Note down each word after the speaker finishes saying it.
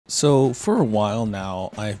So for a while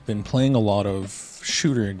now, I've been playing a lot of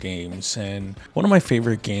shooter games, and one of my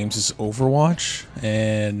favorite games is Overwatch.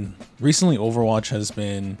 And recently Overwatch has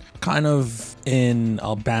been kind of in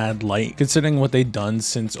a bad light considering what they've done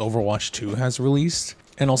since Overwatch 2 has released,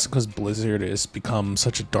 and also because Blizzard has become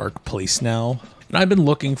such a dark place now. And I've been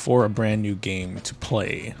looking for a brand new game to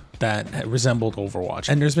play that resembled Overwatch.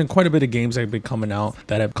 And there's been quite a bit of games that have been coming out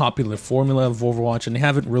that have copied the formula of Overwatch, and they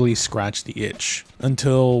haven't really scratched the itch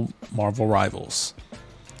until Marvel Rivals.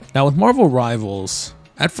 Now with Marvel Rivals,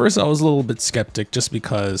 at first I was a little bit skeptic just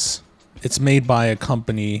because it's made by a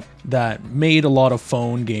company that made a lot of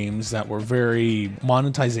phone games that were very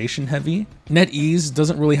monetization heavy. NetEase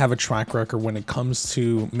doesn't really have a track record when it comes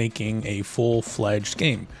to making a full-fledged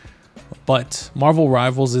game. But Marvel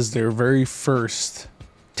Rivals is their very first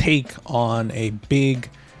take on a big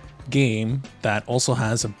game that also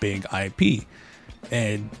has a big IP.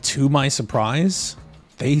 And to my surprise,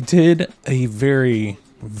 they did a very,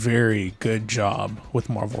 very good job with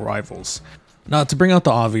Marvel Rivals. Now, to bring out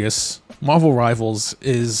the obvious, Marvel Rivals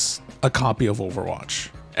is a copy of Overwatch.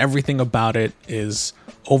 Everything about it is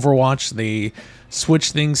Overwatch. They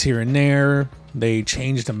switch things here and there. They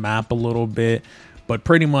changed the map a little bit, but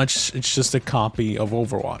pretty much it's just a copy of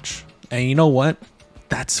Overwatch. And you know what?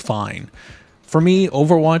 That's fine. For me,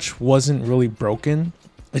 Overwatch wasn't really broken.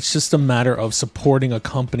 It's just a matter of supporting a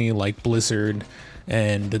company like Blizzard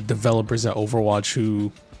and the developers at Overwatch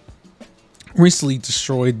who recently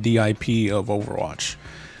destroyed the IP of Overwatch.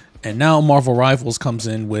 And now Marvel Rivals comes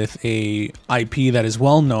in with a IP that is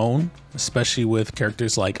well known, especially with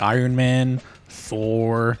characters like Iron Man,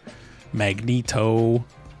 Thor, Magneto.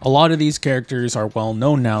 A lot of these characters are well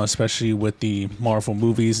known now, especially with the Marvel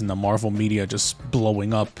movies and the Marvel media just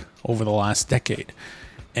blowing up over the last decade.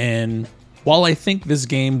 And while I think this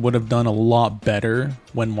game would have done a lot better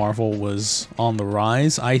when Marvel was on the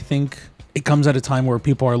rise, I think it comes at a time where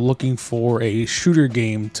people are looking for a shooter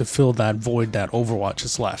game to fill that void that Overwatch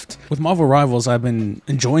has left. With Marvel Rivals, I've been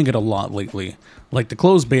enjoying it a lot lately. Like, the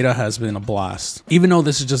closed beta has been a blast. Even though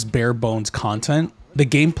this is just bare bones content, the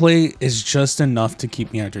gameplay is just enough to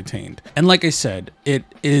keep me entertained. And like I said, it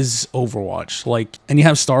is Overwatch. And you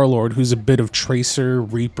have Star-Lord, who's a bit of Tracer,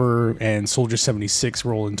 Reaper, and Soldier 76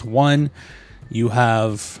 roll into one. You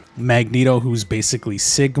have Magneto, who's basically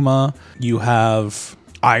Sigma. You have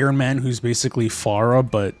Iron Man, who's basically Pharah,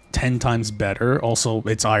 but 10 times better. Also,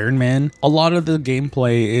 it's Iron Man. A lot of the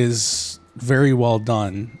gameplay is very well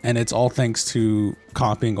done, and it's all thanks to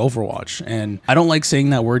copying Overwatch. And I don't like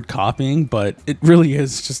saying that word copying, but it really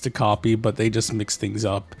is just a copy, but they just mix things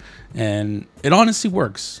up, and it honestly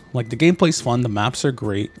works. Like, the gameplay's fun, the maps are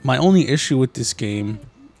great. My only issue with this game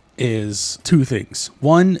is two things.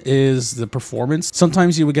 One is the performance.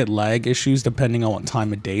 Sometimes you would get lag issues depending on what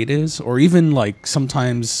time of day it is, or even like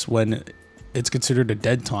sometimes when it's considered a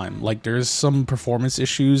dead time. Like, there's some performance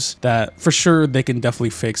issues that for sure they can definitely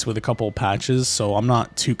fix with a couple of patches, so I'm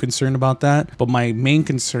not too concerned about that. But my main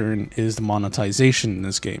concern is the monetization in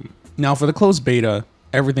this game. Now, for the closed beta,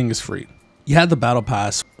 everything is free. You have the battle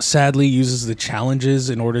pass. Sadly, uses the challenges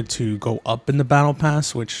in order to go up in the battle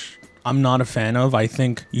pass, which I'm not a fan of. I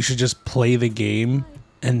think you should just play the game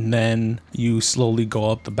and then you slowly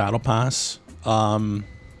go up the battle pass.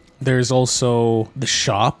 There's also the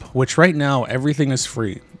shop, which right now everything is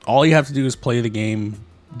free. All you have to do is play the game,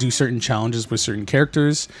 do certain challenges with certain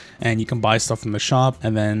characters, and you can buy stuff from the shop,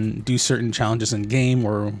 and then do certain challenges in game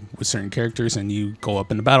or with certain characters, and you go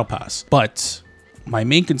up in the battle pass. But my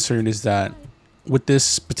main concern is that with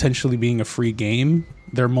this potentially being a free game,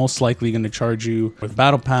 they're most likely going to charge you for the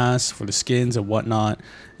battle pass, for the skins and whatnot,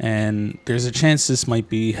 and there's a chance this might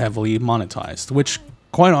be heavily monetized, which,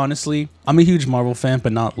 quite honestly, I'm a huge Marvel fan,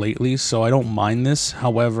 but not lately, so I don't mind this.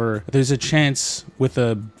 However, there's a chance with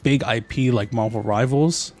a big IP like Marvel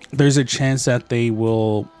Rivals, there's a chance that they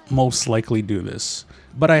will most likely do this.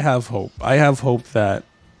 But I have hope. I have hope that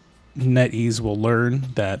NetEase will learn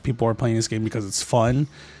that people are playing this game because it's fun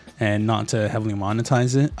and not to heavily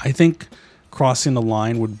monetize it. I think crossing the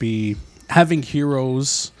line would be having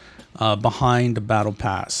heroes behind the battle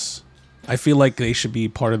pass. I feel like they should be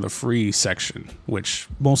part of the free section, which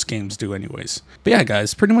most games do anyways. But yeah,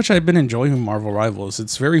 guys, pretty much I've been enjoying Marvel Rivals.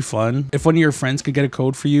 It's very fun. If one of your friends could get a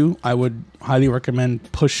code for you, I would highly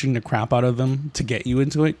recommend pushing the crap out of them to get you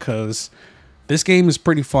into it, because this game is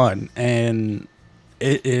pretty fun and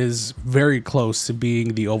it is very close to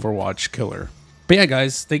being the Overwatch killer. But yeah,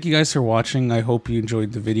 guys, thank you guys for watching. I hope you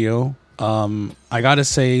enjoyed the video. I gotta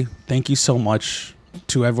say thank you so much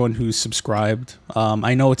to everyone who's subscribed.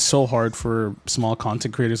 I know it's so hard for small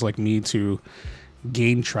content creators like me to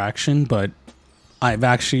gain traction, but I've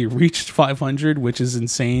actually reached 500, which is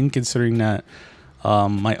insane considering that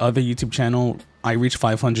my other YouTube channel, I reached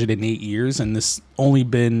 500 in 8 years, and this only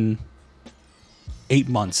been 8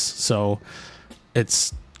 months. So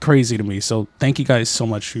it's crazy to me. So thank you guys so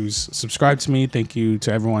much who's subscribed to me. Thank you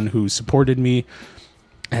to everyone who supported me.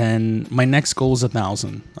 And my next goal is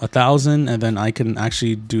 1,000, and then I can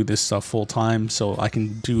actually do this stuff full time. So I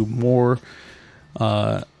can do more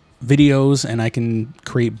videos, and I can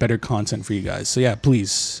create better content for you guys. So yeah,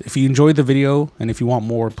 please, if you enjoyed the video and if you want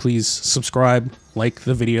more, please subscribe, like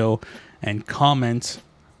the video, and comment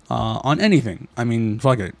on anything. I mean,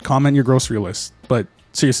 fuck it, comment your grocery list. But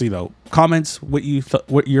seriously though, comment what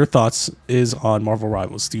your thoughts is on Marvel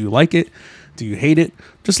Rivals. Do you like it? Do you hate it?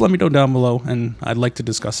 Just let me know down below, and I'd like to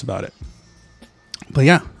discuss about it. But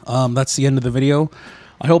yeah, that's the end of the video.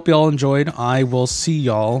 I hope y'all enjoyed. I will see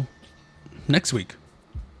y'all next week.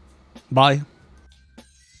 Bye.